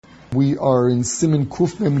We are in Siman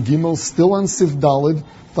Kuf Mem Gimel, still on Sif Dalid,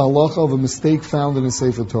 the halacha of a mistake found in a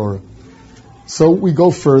Sefer Torah. So we go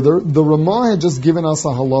further. The Ramah had just given us a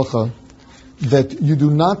halacha that you do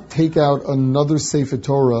not take out another Sefer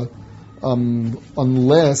Torah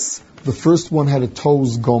unless the first one had a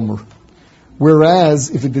Toz Gomer. Whereas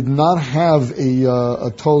if it did not have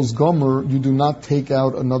a Toz Gomer, you do not take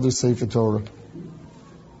out another Sefer Torah.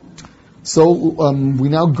 So we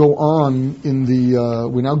now go on in the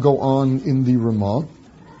Ramah.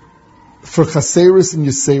 For Chaseris and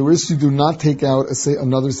Yaseris, you do not take out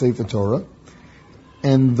another Sefer Torah.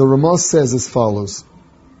 And the Ramah says as follows: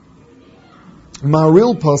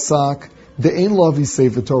 Maril Pasak de'ein lavi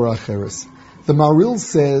Sefer Torah acheres. The Maril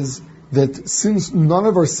says that since none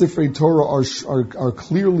of our Sifrei Torah are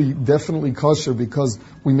clearly, definitely kosher because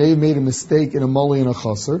we may have made a mistake in a moli and a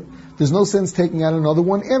chaser, there's no sense taking out another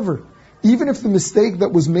one ever. Even if the mistake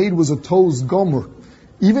that was made was a toz gomer,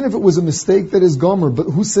 even if it was a mistake that is gomer, but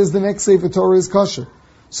who says the next Sefer Torah is kosher?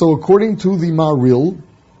 So according to the Maril,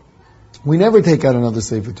 we never take out another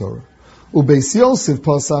Sefer Torah. Ubeis Yosef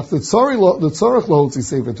pasach l'tzorach lahotzi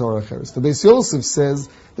Sefer Torah acheres. The Beis Yosef says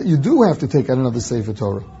that you do have to take out another Sefer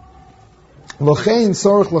Torah. Lochein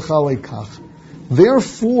tzorach l'chalei kach.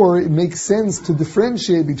 Therefore, it makes sense to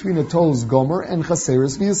differentiate between a toz gomer and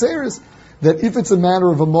chaseris v'yaseris. That if it's a matter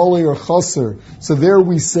of a mole or chaser, so there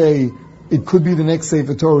we say it could be the next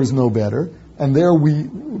Sefer Torah is no better, and there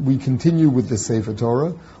we continue with the Sefer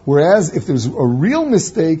Torah. Whereas if there's a real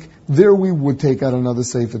mistake, there we would take out another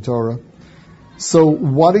Sefer Torah. So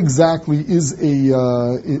what exactly is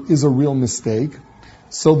a real mistake?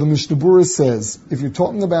 So the Mishnah Berurah says, if you're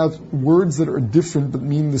talking about words that are different but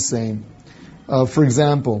mean the same, for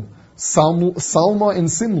example, Salma and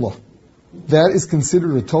Simla, that is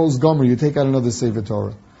considered a Toz Gomer. You take out another Sefer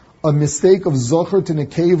Torah. A mistake of Zocher to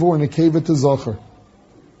Nekeva or Nekeva to Zocher.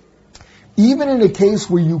 Even in a case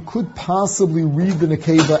where you could possibly read the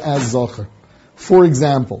Nekeva as Zocher. For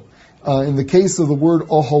example, in the case of the word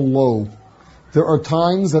Oholo, there are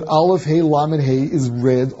times that Aleph Hey Lamed Hey is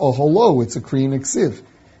read Oholo. It's a Kriyan Iksiv.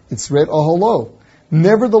 It's read Oholo.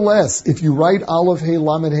 Nevertheless, if you write Aleph Hey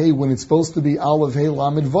Lamed Hey when it's supposed to be Aleph Hey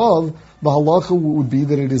Lamed Vav, the halacha would be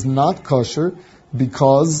that it is not kosher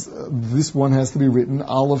because this one has to be written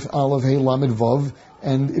Aleph Hey Lamed Vav,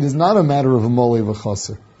 and it is not a matter of a mole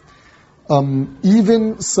v'chaser.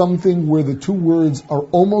 Even something where the two words are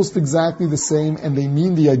almost exactly the same and they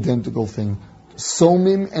mean the identical thing,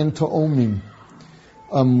 somim and ta'omim.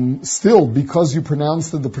 Still, because you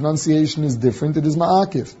pronounce that the pronunciation is different, it is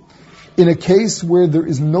ma'akiv. In a case where there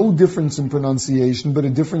is no difference in pronunciation but a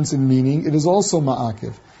difference in meaning, it is also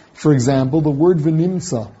ma'akiv. For example, the word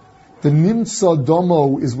v'nimtza. The nimtza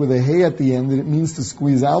domo is with a hey at the end, and it means to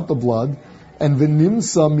squeeze out the blood, and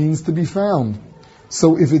v'nimtza means to be found.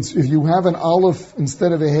 So if you have an aleph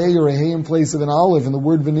instead of a hey, or a hey in place of an aleph, and the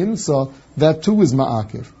word v'nimtza, that too is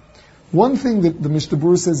ma'akiv. One thing that the Mishnah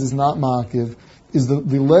Berurah says is not ma'akiv is the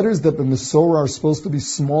letters that b'mesorah are supposed to be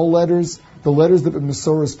small letters, the letters that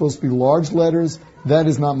b'mesorah are supposed to be large letters, that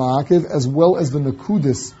is not ma'akiv, as well as the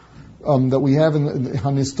nekudis that we have in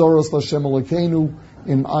Hanistoros Lashem Elokeinu,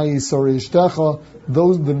 in Ayisor Ishtecha,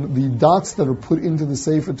 the dots that are put into the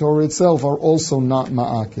Sefer Torah itself are also not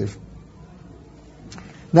ma'akiv.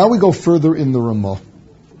 Now we go further in the Ramah.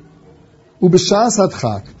 Ubeshas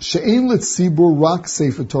Hadchak she'ein letzibur rak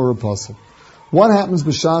Sefer Torah pasuk. What happens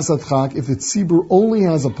b'shas Hadchak if the tzibur only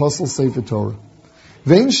has a pasuk Sefer Torah?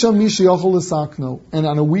 Ve'in sham mi she'yochel lesakno, and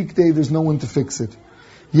on a weekday there's no one to fix it.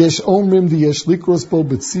 Yesh omrim diyesh likros bo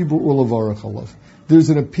b'tzibur u'levarach alav. There's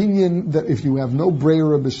an opinion that if you have no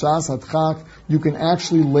breira b'shas Hadchak, you can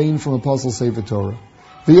actually lane from a pasuk Sefer Torah.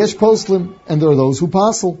 V'yesh poslim, and there are those who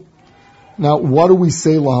pasel. Now, what do we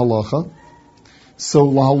say lahalacha? So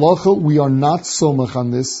lahalacha, we are not somach on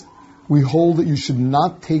this. We hold that you should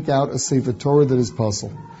not take out a Sefer Torah that is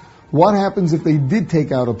pasel. What happens if they did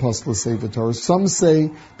take out a pasel Sefer Torah? Some say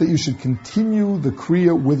that you should continue the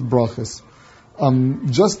kriya with brachas.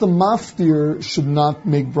 Just the maftir should not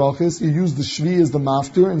make brachas. You use the shvi as the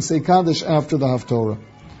maftir and say kaddish after the haftorah.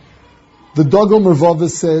 The Dagom Mervava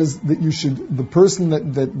says that you should, the person that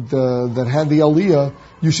had the aliyah,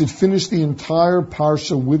 you should finish the entire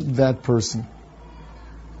parsha with that person.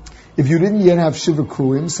 If you didn't yet have Shiva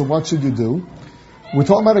Kruim, so what should you do? We're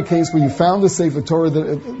talking about a case where you found a Sefer Torah,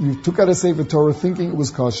 that you took out a Sefer Torah thinking it was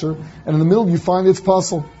kosher, and in the middle you find it's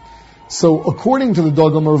puzzle. So according to the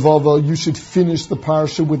Dagom Mervava, you should finish the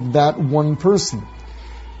parsha with that one person.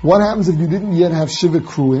 What happens if you didn't yet have Shiva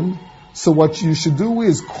Kruim? So what you should do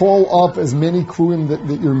is call up as many Kruim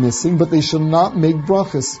that you're missing, but they should not make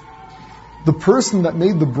brachas. the person that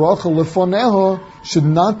made the bracha lefoneha should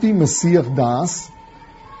not be Mesiach Das.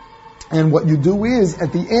 And what you do is,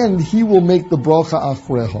 at the end, he will make the bracha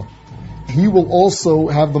achreha. He will also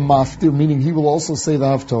have the maftir, meaning he will also say the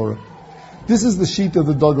haftorah. This is the sheet of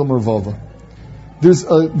the Dagam Mervava.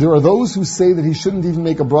 There are those who say that he shouldn't even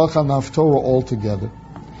make a bracha on the haftorah altogether.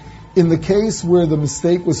 In the case where the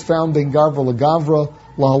mistake was found in Gavra Lagavra,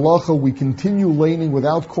 Lahalacha, we continue laning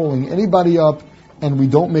without calling anybody up, and we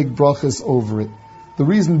don't make brachas over it. The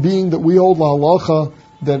reason being that we hold Lahalacha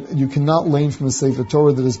that you cannot lane from a Sefer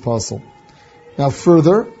Torah that is possible. Now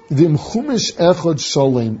further, the Chumash Echad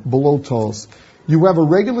Shalem, below Tos. You have a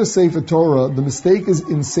regular Sefer Torah, the mistake is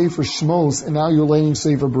in Sefer Shmos, and now you're laning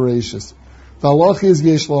Sefer Bereshis. The halacha is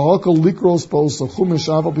Yesh Lahakal Likros Posa Chumash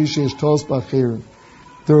Aval Pishesh Tos Bachir.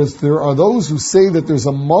 There are those who say that there's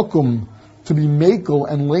a makum to be makel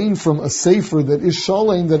and lane from a sefer that is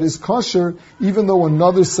shalem, that is kosher, even though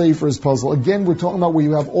another sefer is puzzle. Again, we're talking about where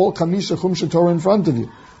you have all Chamisha Chumshe Torah in front of you,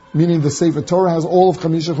 meaning the Sefer Torah has all of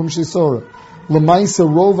Chamisha Chumshe Torah. Lamaisa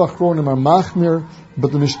rov achronim are machmir,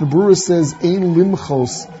 but the Mishnah Berurah says ein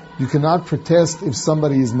limchos, you cannot protest if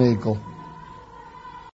somebody is makel.